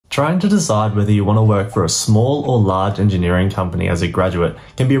Trying to decide whether you want to work for a small or large engineering company as a graduate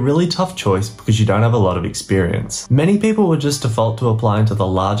can be a really tough choice because you don't have a lot of experience. Many people would just default to applying to the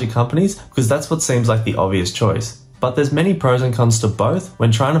larger companies because that's what seems like the obvious choice. But there's many pros and cons to both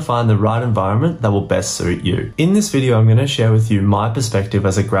when trying to find the right environment that will best suit you. In this video, I'm going to share with you my perspective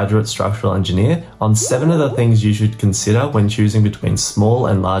as a graduate structural engineer on 7 of the things you should consider when choosing between small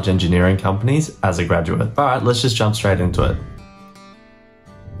and large engineering companies as a graduate. Alright, let's just jump straight into it.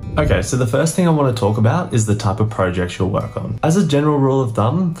 Okay, so the first thing I want to talk about is the type of projects you'll work on. As a general rule of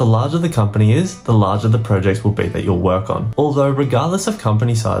thumb, the larger the company is, the larger the projects will be that you'll work on. Although regardless of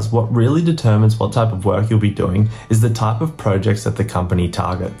company size, what really determines what type of work you'll be doing is the type of projects that the company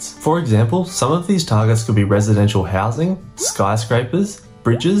targets. For example, some of these targets could be residential housing, skyscrapers,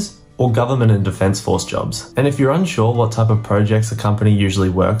 bridges, or government and defense force jobs. And if you're unsure what type of projects a company usually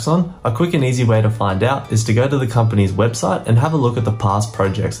works on, a quick and easy way to find out is to go to the company's website and have a look at the past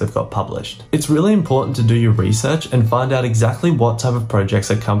projects they've got published. It's really important to do your research and find out exactly what type of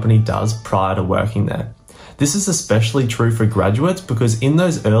projects a company does prior to working there. This is especially true for graduates because in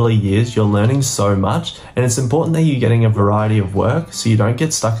those early years you're learning so much, and it's important that you're getting a variety of work so you don't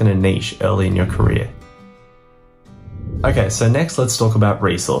get stuck in a niche early in your career. Okay, so next let's talk about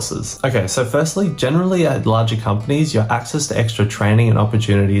resources. Okay, so firstly, generally at larger companies, your access to extra training and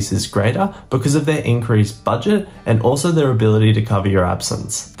opportunities is greater because of their increased budget and also their ability to cover your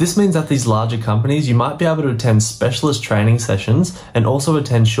absence. This means that these larger companies, you might be able to attend specialist training sessions and also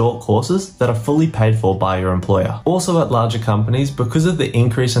attend short courses that are fully paid for by your employer. Also at larger companies, because of the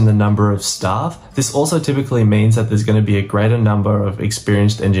increase in the number of staff, this also typically means that there's going to be a greater number of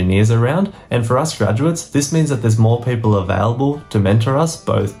experienced engineers around, and for us graduates, this means that there's more people available to mentor us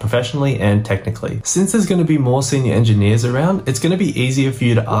both professionally and technically. Since there's going to be more senior engineers around, it's going to be easier for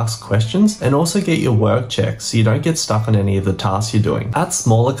you to ask questions and also get your work checked so you don't get stuck on any of the tasks you're doing. At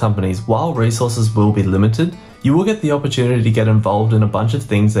smaller companies, while resources will be limited, you will get the opportunity to get involved in a bunch of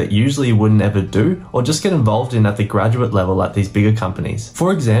things that usually you wouldn't ever do or just get involved in at the graduate level at these bigger companies.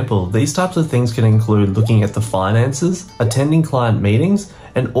 For example, these types of things can include looking at the finances, attending client meetings,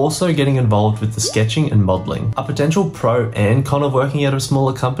 and also getting involved with the sketching and modeling. A potential pro and con of working at a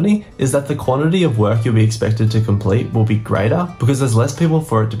smaller company is that the quantity of work you'll be expected to complete will be greater because there's less people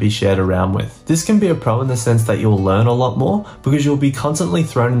for it to be shared around with. This can be a pro in the sense that you'll learn a lot more because you'll be constantly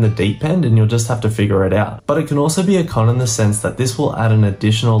thrown in the deep end and you'll just have to figure it out. But it can also be a con in the sense that this will add an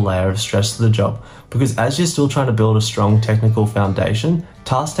additional layer of stress to the job because as you're still trying to build a strong technical foundation,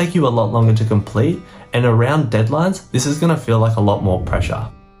 tasks take you a lot longer to complete, and around deadlines, this is going to feel like a lot more pressure.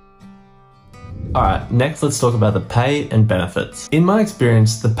 Alright, next let's talk about the pay and benefits. In my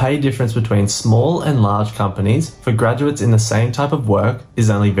experience, the pay difference between small and large companies for graduates in the same type of work is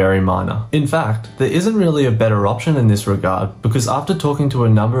only very minor. In fact, there isn't really a better option in this regard because after talking to a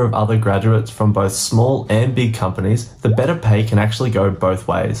number of other graduates from both small and big companies, the better pay can actually go both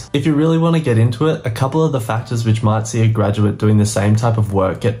ways. If you really want to get into it, a couple of the factors which might see a graduate doing the same type of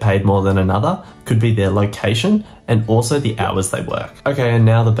work get paid more than another could be their location and also the hours they work. Okay, and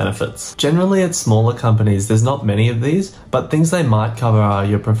now the benefits. Generally at smaller companies, there's not many of these, but things they might cover are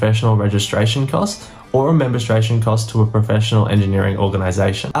your professional registration costs or a membership cost to a professional engineering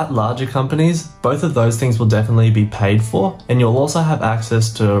organization. At larger companies, both of those things will definitely be paid for, and you'll also have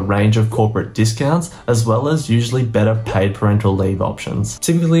access to a range of corporate discounts as well as usually better paid parental leave options.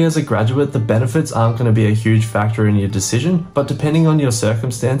 Typically as a graduate, the benefits aren't going to be a huge factor in your decision, but depending on your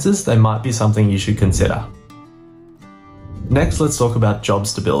circumstances, they might be something you should consider. Next, let's talk about job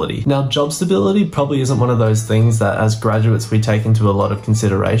stability. Now, job stability probably isn't one of those things that as graduates we take into a lot of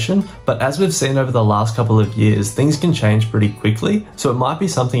consideration, but as we've seen over the last couple of years, things can change pretty quickly, so it might be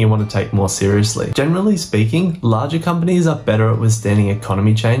something you want to take more seriously. Generally speaking, larger companies are better at withstanding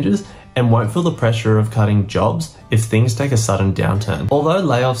economy changes and won't feel the pressure of cutting jobs if things take a sudden downturn. Although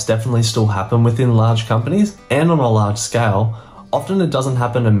layoffs definitely still happen within large companies and on a large scale, often it doesn't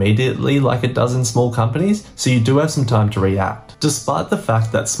happen immediately like it does in small companies, so you do have some time to react. Despite the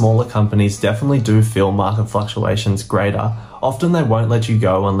fact that smaller companies definitely do feel market fluctuations greater, often they won't let you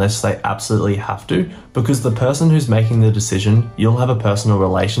go unless they absolutely have to, because the person who's making the decision you'll have a personal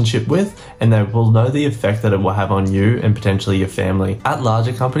relationship with, and they will know the effect that it will have on you and potentially your family. At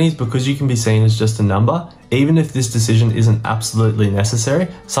larger companies, because you can be seen as just a number, even if this decision isn't absolutely necessary,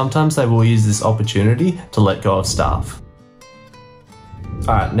 sometimes they will use this opportunity to let go of staff.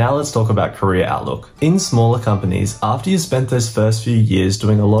 Alright, now let's talk about career outlook. In smaller companies, after you've spent those first few years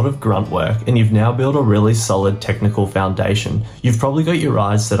doing a lot of grunt work and you've now built a really solid technical foundation, you've probably got your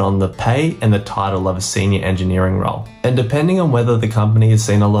eyes set on the pay and the title of a senior engineering role. And depending on whether the company has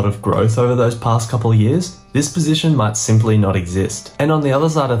seen a lot of growth over those past couple of years, this position might simply not exist. And on the other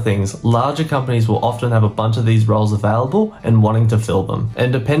side of things, larger companies will often have a bunch of these roles available and wanting to fill them.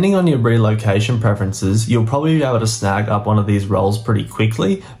 And depending on your relocation preferences, you'll probably be able to snag up one of these roles pretty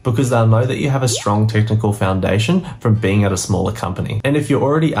quickly because they'll know that you have a strong technical foundation from being at a smaller company. And if you're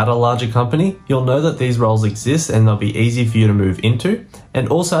already at a larger company, you'll know that these roles exist and they'll be easy for you to move into. And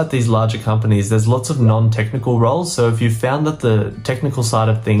also at these larger companies, there's lots of non-technical roles. So if you found that the technical side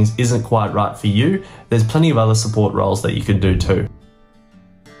of things isn't quite right for you, there's plenty of other support roles that you can do too.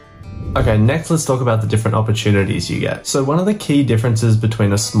 Okay, next let's talk about the different opportunities you get. So one of the key differences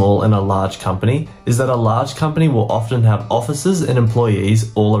between a small and a large company is that a large company will often have offices and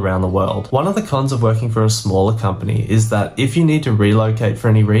employees all around the world. One of the cons of working for a smaller company is that if you need to relocate for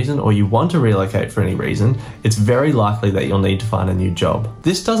any reason or you want to relocate for any reason, it's very likely that you'll need to find a new job.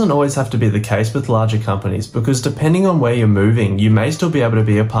 This doesn't always have to be the case with larger companies because depending on where you're moving, you may still be able to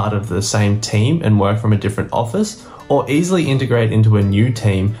be a part of the same team and work from a different office, or easily integrate into a new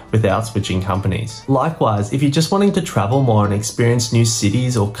team without switching companies. Likewise, if you're just wanting to travel more and experience new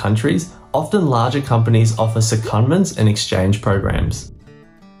cities or countries, often larger companies offer secondments and exchange programs.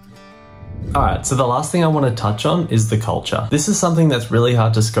 Alright, so the last thing I want to touch on is the culture. This is something that's really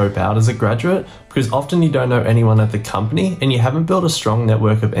hard to scope out as a graduate because often you don't know anyone at the company and you haven't built a strong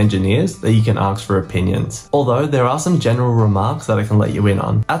network of engineers that you can ask for opinions. Although there are some general remarks that I can let you in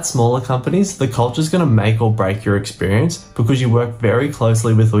on. At smaller companies, the culture is going to make or break your experience because you work very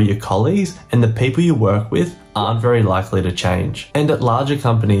closely with all your colleagues and the people you work with aren't very likely to change. And at larger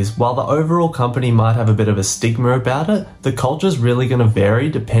companies, while the overall company might have a bit of a stigma about it, the culture is really going to vary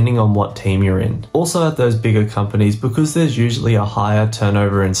depending on what team you're in. Also at those bigger companies, because there's usually a higher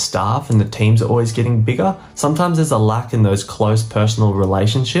turnover in staff and the teams are always getting bigger, sometimes there's a lack in those close personal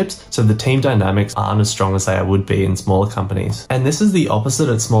relationships, so the team dynamics aren't as strong as they would be in smaller companies. And this is the opposite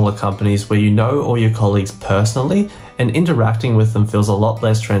at smaller companies where you know all your colleagues personally and interacting with them feels a lot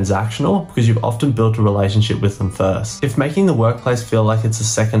less transactional because you've often built a relationship with them first. If making the workplace feel like it's a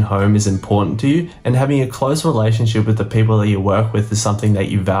second home is important to you and having a close relationship with the people that you work with is something that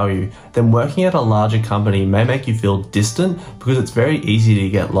you value, then working at a larger company may make you feel distant because it's very easy to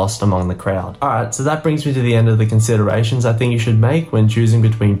get lost among the crowd. Alright, so that brings me to the end of the considerations I think you should make when choosing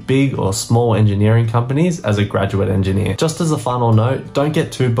between big or small engineering companies as a graduate engineer. Just as a final note, don't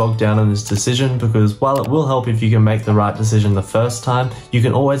get too bogged down in this decision because while it will help if you can make the right decision the first time, you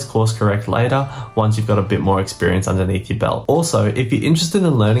can always course correct later once you've got a bit more experience underneath your belt. Also, if you're interested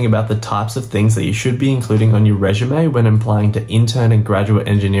in learning about the types of things that you should be including on your resume when applying to intern and graduate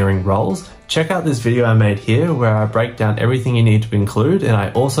engineering roles, check out this video I made here where I break down everything you need to include and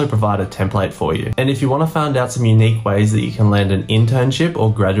I also provide a template for you. And if you want to find out some unique ways that you can land an internship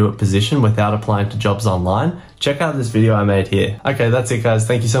or graduate position without applying to jobs online, check out this video I made here. Okay, that's it guys.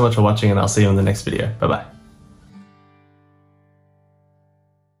 Thank you so much for watching and I'll see you in the next video. Bye bye.